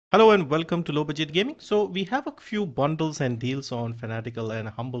Hello and welcome to Low Budget Gaming. So we have a few bundles and deals on Fanatical and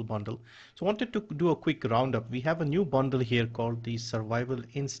a Humble bundle. So I wanted to do a quick roundup. We have a new bundle here called the Survival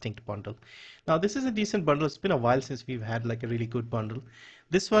Instinct bundle. Now this is a decent bundle. It's been a while since we've had like a really good bundle.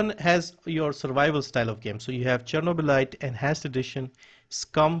 This one has your survival style of game. So you have Chernobylte Enhanced Edition,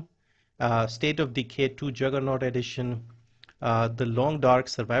 Scum, State of Decay 2 Juggernaut Edition, the Long Dark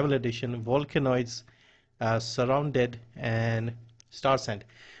Survival Edition, Volcanoids, Surrounded, and Star Sand.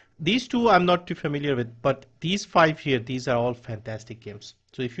 These two I'm not too familiar with, but these five here, these are all fantastic games.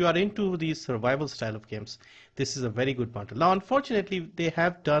 So if you are into these survival style of games, this is a very good bundle. Now, unfortunately, they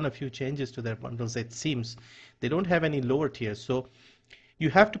have done a few changes to their bundles. It seems they don't have any lower tiers, so you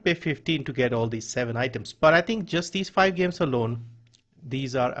have to pay 15 to get all these 7 items. But I think just these 5 games alone,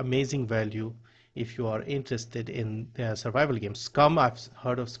 these are amazing value if you are interested in survival games. Scum, I've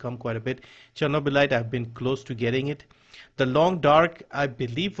heard of Scum quite a bit. Chernobylite, I've been close to getting it. The Long Dark, I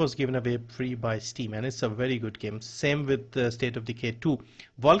believe, was given away free by Steam, and it's a very good game. Same with State of Decay 2.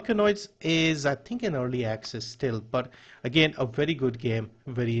 Volcanoids is, I think, in early access still, but again, a very good game,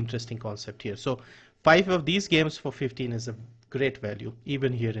 very interesting concept here. So 5 of these games for 15 is a great value,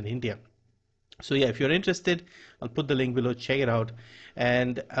 even here in India. So yeah, if you're interested, I'll put the link below, check it out.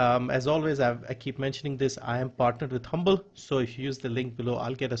 And as always, I keep mentioning this, I am partnered with Humble, so if you use the link below,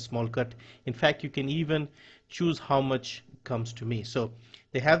 I'll get a small cut. In fact, you can even choose how much comes to me. So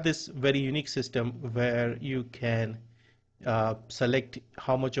they have this very unique system where you can select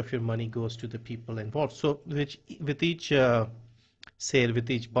how much of your money goes to the people involved. So with each sale,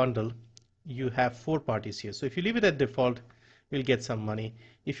 with each bundle, you have 4 parties here. So if you leave it at default, you'll get some money.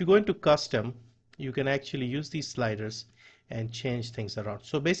 If you go into custom, you can actually use these sliders and change things around.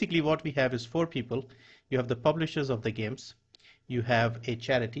 So basically what we have is 4 people. You have the publishers of the games. You have a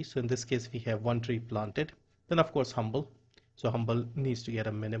charity. So in this case, we have One Tree Planted. Then of course, Humble. So Humble needs to get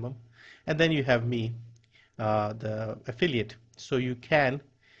a minimum. And then you have me, the affiliate. So you can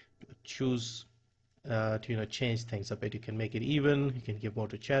choose to change things a bit. You can make it even. You can give more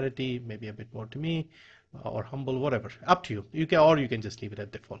to charity, maybe a bit more to me, or Humble, whatever. Up to you. You can just leave it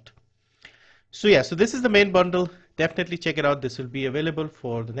at default. So yeah, so this is the main bundle. Definitely check it out. This will be available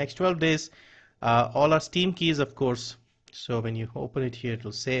for the next 12 days. All our Steam keys, of course. So when you open it here, it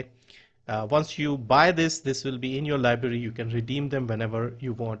will say once you buy this will be in your library. You can redeem them whenever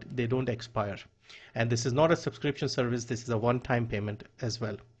you want. They don't expire. And this is not a subscription service. This is a one-time payment as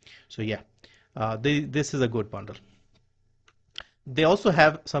well. So yeah, this is a good bundle. They also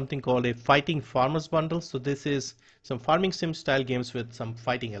have something called a Fighting Farmers bundle. So this is some farming sim style games with some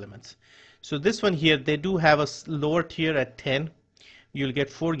fighting elements. So this one here, they do have a lower tier at 10. You'll get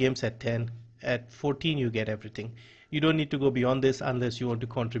 4 games at 10. At 14, you get everything. You don't need to go beyond this unless you want to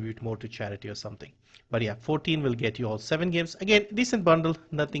contribute more to charity or something. But yeah, 14 will get you all 7 games. Again, decent bundle,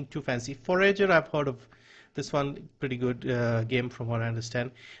 nothing too fancy. Forager, I've heard of this one, pretty good game from what I understand.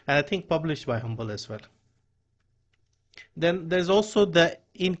 And I think published by Humble as well. Then there's also the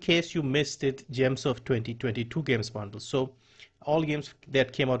In Case You Missed It Gems of 2022 games bundle. So all games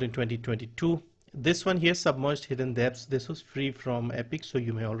that came out in 2022. This one here, Submerged Hidden Depths, this was free from Epic, so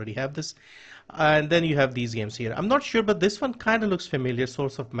you may already have this. And then you have these games here. I'm not sure, but this one kind of looks familiar,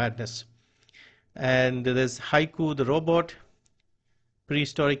 Source of Madness. And there's Haiku the Robot,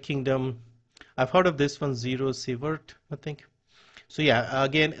 Prehistoric Kingdom. I've heard of this one, Zero Sievert, I think. So yeah,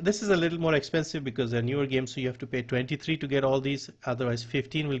 again, this is a little more expensive because they're newer games, so you have to pay 23 to get all these. Otherwise,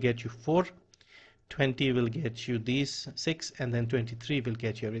 15 will get you 4. 20 will get you these 6, and then 23 will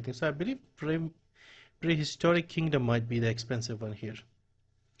get you everything. So I believe Prehistoric Kingdom might be the expensive one here.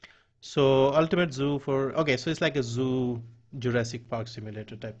 So Ultimate Zoo for, okay, so it's like a zoo Jurassic Park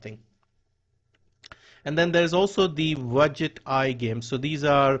simulator type thing. And then there's also the Budget Eye games. So these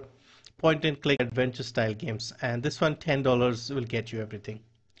are point and click adventure style games, and this one $10 will get you everything.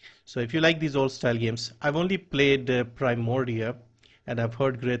 So if you like these old style games, I've only played Primordia, and I've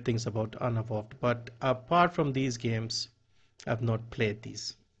heard great things about Unevolved, but apart from these games, I've not played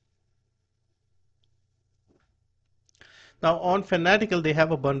these. Now on Fanatical, they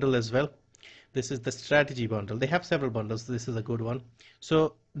have a bundle as well. This is the strategy bundle. They have several bundles. This is a good one.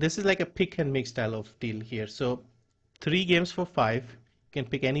 So this is like a pick and mix style of deal here. So 3 games for 5. You can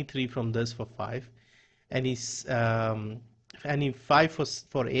pick any 3 from this for 5. Any 5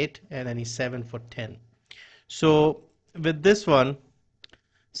 for 8, and any 7 for 10. So with this one,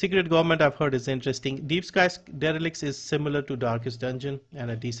 Secret Government, I've heard, is interesting. Deep Sky Derelicts is similar to Darkest Dungeon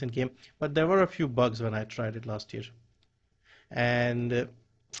and a decent game, but there were a few bugs when I tried it last year. And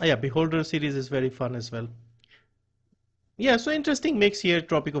yeah, Beholder series is very fun as well. Yeah, so interesting mix here.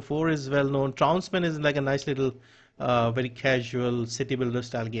 Tropico 4 is well known. Trouncement is like a nice little very casual city builder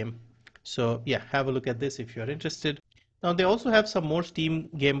style game. So yeah, have a look at this if you are interested. Now they also have some more Steam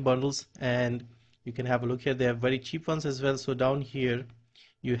game bundles, and you can have a look here. They have very cheap ones as well. So down here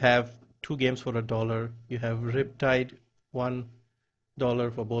you have two games for $1. You have Riptide, $1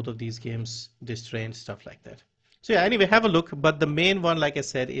 for both of these games, Distrain, stuff like that. So yeah, anyway, have a look. But the main one, like I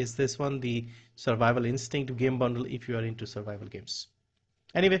said, is this one, the Survival Instinct game bundle if you are into survival games.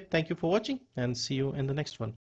 Anyway, thank you for watching and see you in the next one.